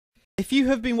If you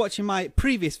have been watching my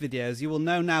previous videos, you will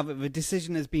know now that the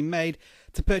decision has been made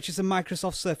to purchase a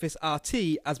Microsoft Surface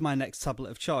RT as my next tablet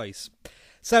of choice.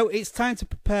 So it's time to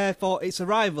prepare for its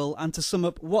arrival and to sum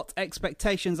up what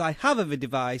expectations I have of a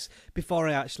device before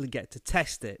I actually get to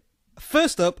test it.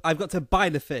 First up, I've got to buy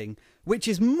the thing, which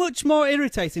is much more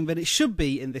irritating than it should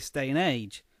be in this day and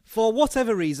age. For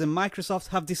whatever reason, Microsoft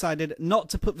have decided not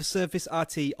to put the Surface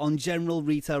RT on general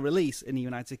retail release in the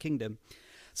United Kingdom.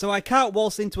 So I can't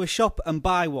waltz into a shop and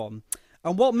buy one.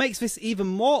 And what makes this even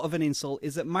more of an insult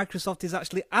is that Microsoft is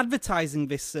actually advertising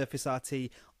this Surface RT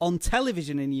on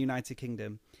television in the United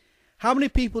Kingdom. How many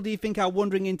people do you think are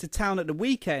wandering into town at the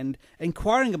weekend,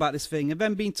 inquiring about this thing, and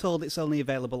then being told it's only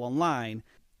available online?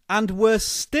 And worse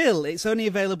still, it's only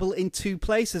available in two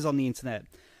places on the internet: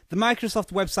 the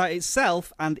Microsoft website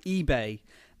itself and eBay.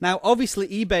 Now, obviously,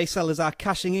 eBay sellers are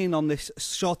cashing in on this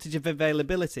shortage of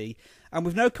availability, and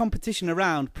with no competition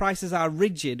around, prices are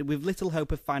rigid with little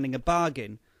hope of finding a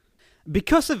bargain.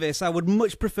 Because of this, I would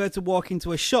much prefer to walk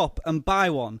into a shop and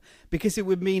buy one, because it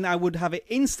would mean I would have it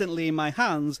instantly in my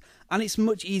hands, and it's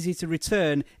much easier to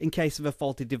return in case of a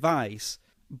faulty device.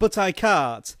 But I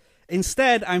can't.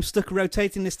 Instead, I'm stuck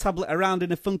rotating this tablet around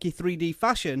in a funky 3D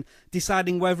fashion,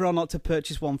 deciding whether or not to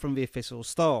purchase one from the official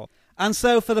store. And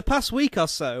so for the past week or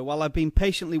so, while I've been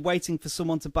patiently waiting for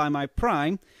someone to buy my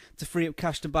Prime to free up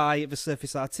cash to buy the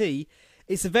Surface RT,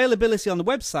 its availability on the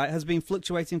website has been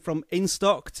fluctuating from in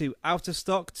stock to out of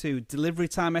stock to delivery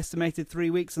time estimated 3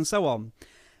 weeks and so on.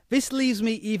 This leaves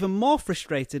me even more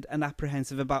frustrated and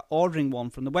apprehensive about ordering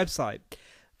one from the website.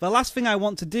 The last thing I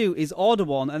want to do is order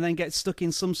one and then get stuck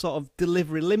in some sort of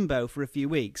delivery limbo for a few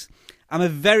weeks. I'm a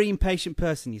very impatient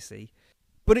person, you see.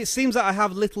 But it seems that I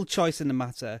have little choice in the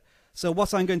matter. So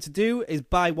what I'm going to do is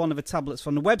buy one of the tablets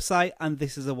from the website, and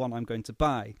this is the one I'm going to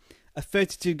buy. A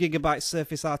 32GB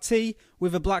Surface RT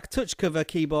with a black touch cover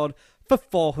keyboard for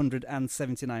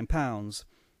 £479.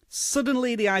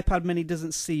 Suddenly the iPad mini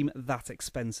doesn't seem that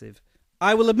expensive.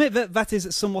 I will admit that that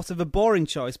is somewhat of a boring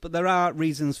choice, but there are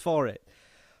reasons for it.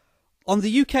 On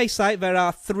the UK site there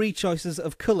are 3 choices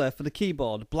of colour for the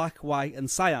keyboard: black, white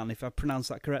and cyan, if I pronounce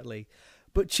that correctly.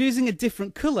 But choosing a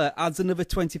different colour adds another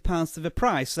 £20 to the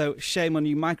price, so shame on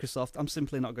you Microsoft, I'm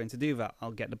simply not going to do that.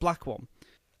 I'll get the black one.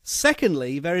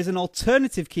 Secondly, there is an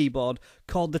alternative keyboard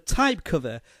called the Type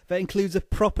Cover that includes a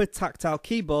proper tactile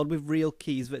keyboard with real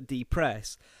keys that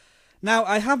depress. Now,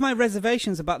 I have my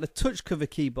reservations about the touch cover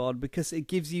keyboard because it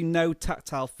gives you no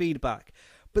tactile feedback,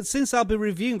 but since I'll be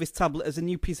reviewing this tablet as a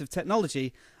new piece of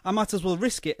technology, I might as well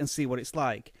risk it and see what it's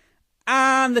like.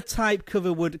 And the type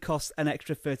cover would cost an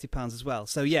extra £30 as well.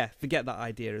 So yeah, forget that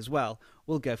idea as well.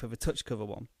 We'll go for the touch cover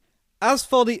one. As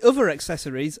for the other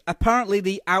accessories, apparently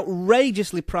the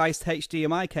outrageously priced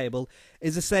HDMI cable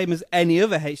is the same as any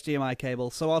other HDMI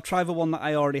cable, so I'll try the one that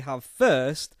I already have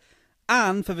first.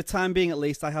 And for the time being at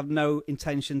least, I have no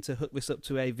intention to hook this up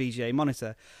to a VGA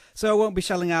monitor, so I won't be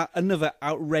shelling out another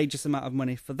outrageous amount of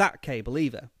money for that cable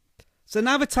either. So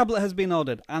now the tablet has been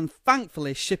ordered, and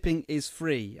thankfully shipping is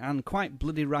free, and quite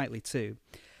bloody rightly too.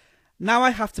 Now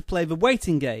I have to play the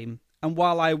waiting game, and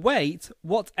while I wait,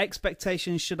 what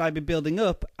expectations should I be building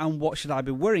up, and what should I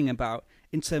be worrying about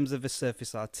in terms of the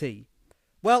Surface RT?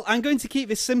 Well, I'm going to keep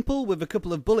this simple with a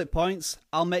couple of bullet points.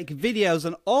 I'll make videos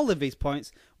on all of these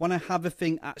points when I have the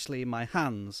thing actually in my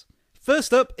hands.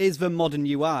 First up is the modern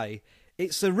UI.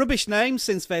 It's a rubbish name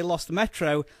since they lost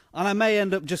Metro, and I may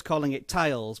end up just calling it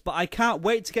Tiles, but I can't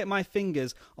wait to get my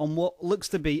fingers on what looks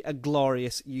to be a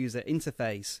glorious user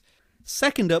interface.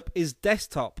 Second up is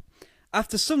desktop.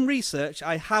 After some research,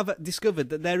 I have discovered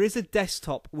that there is a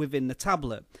desktop within the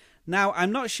tablet. Now,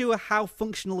 I'm not sure how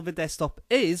functional the desktop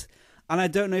is, and I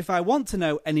don't know if I want to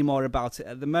know any more about it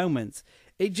at the moment.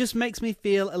 It just makes me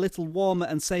feel a little warmer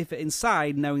and safer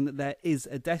inside knowing that there is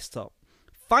a desktop.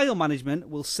 File management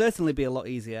will certainly be a lot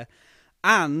easier,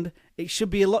 and it should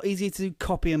be a lot easier to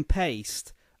copy and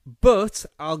paste, but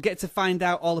I'll get to find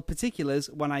out all the particulars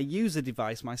when I use the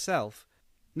device myself.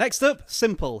 Next up,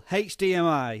 simple,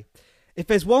 HDMI. If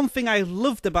there's one thing I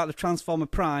loved about the Transformer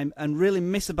Prime and really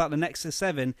miss about the Nexus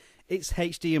 7, it's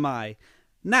HDMI.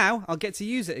 Now I'll get to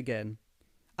use it again.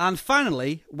 And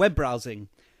finally, web browsing.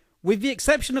 With the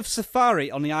exception of Safari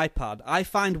on the iPad, I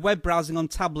find web browsing on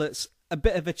tablets a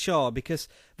bit of a chore because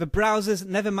the browsers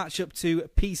never match up to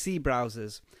PC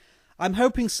browsers. I'm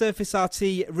hoping Surface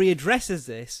RT readdresses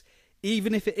this,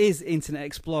 even if it is Internet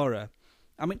Explorer.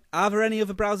 I mean, are there any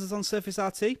other browsers on Surface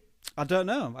RT? I don't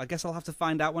know. I guess I'll have to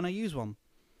find out when I use one.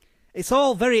 It's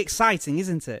all very exciting,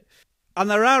 isn't it? And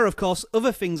there are, of course,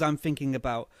 other things I'm thinking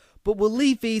about, but we'll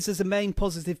leave these as the main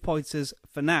positive pointers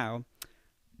for now.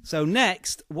 So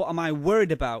next, what am I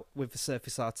worried about with the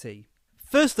Surface RT?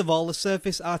 First of all, the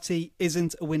Surface RT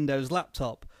isn't a Windows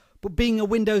laptop, but being a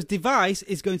Windows device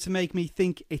is going to make me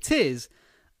think it is,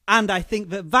 and I think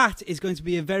that is going to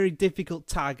be a very difficult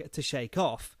tag to shake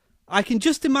off. I can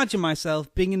just imagine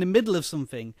myself being in the middle of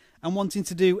something and wanting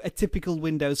to do a typical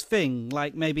Windows thing,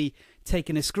 like maybe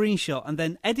taking a screenshot and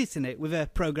then editing it with a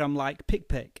program like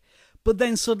PicPic, but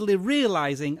then suddenly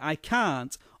realising I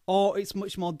can't, or it's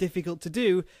much more difficult to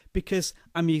do because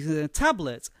I'm using a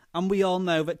tablet, and we all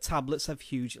know that tablets have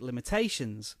huge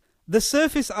limitations. The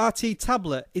Surface RT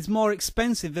tablet is more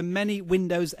expensive than many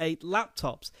Windows 8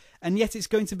 laptops, and yet it's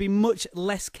going to be much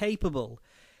less capable.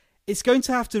 It's going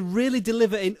to have to really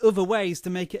deliver in other ways to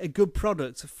make it a good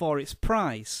product for its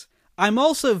price. I'm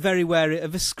also very wary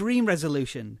of the screen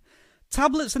resolution.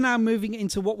 Tablets are now moving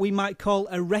into what we might call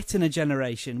a retina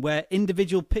generation, where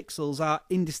individual pixels are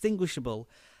indistinguishable.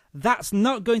 That's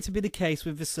not going to be the case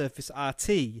with the Surface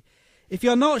RT. If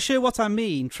you're not sure what I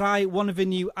mean, try one of the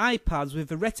new iPads with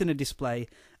the retina display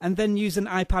and then use an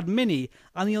iPad mini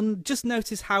and you'll just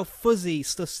notice how fuzzy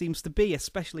stuff seems to be,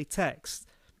 especially text.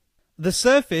 The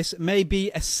Surface may be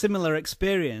a similar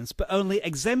experience, but only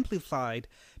exemplified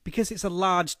because it's a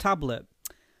large tablet.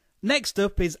 Next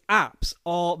up is apps,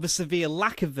 or the severe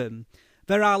lack of them.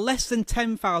 There are less than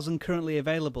 10,000 currently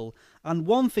available, and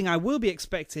one thing I will be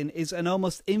expecting is an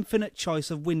almost infinite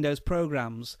choice of Windows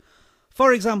programs.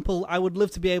 For example, I would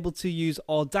love to be able to use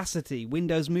Audacity,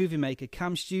 Windows Movie Maker,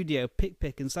 Cam Studio,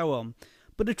 PicPic and so on.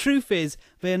 But the truth is,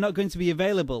 they are not going to be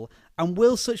available, and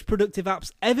will such productive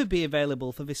apps ever be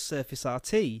available for this Surface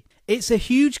RT? It's a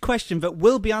huge question that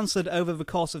will be answered over the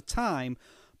course of time,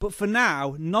 but for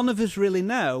now, none of us really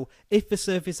know if the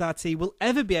Surface RT will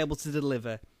ever be able to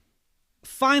deliver.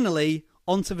 Finally,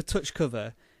 onto the touch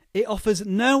cover. It offers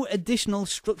no additional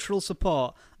structural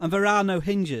support, and there are no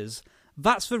hinges.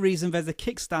 That's the reason there's a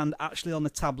kickstand actually on the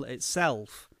tablet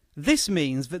itself. This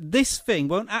means that this thing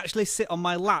won't actually sit on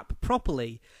my lap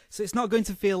properly, so it's not going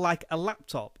to feel like a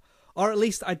laptop, or at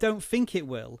least I don't think it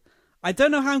will. I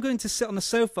don't know how I'm going to sit on the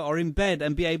sofa or in bed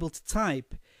and be able to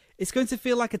type. It's going to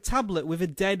feel like a tablet with a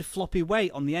dead floppy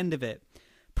weight on the end of it.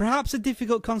 Perhaps a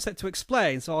difficult concept to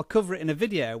explain, so I'll cover it in a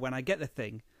video when I get the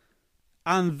thing.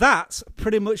 And that's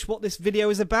pretty much what this video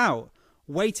is about,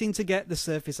 waiting to get the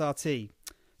Surface RT.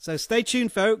 So stay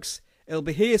tuned folks, it'll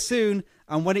be here soon,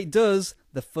 and when it does,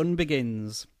 the fun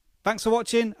begins. Thanks for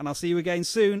watching, and I'll see you again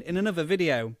soon in another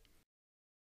video.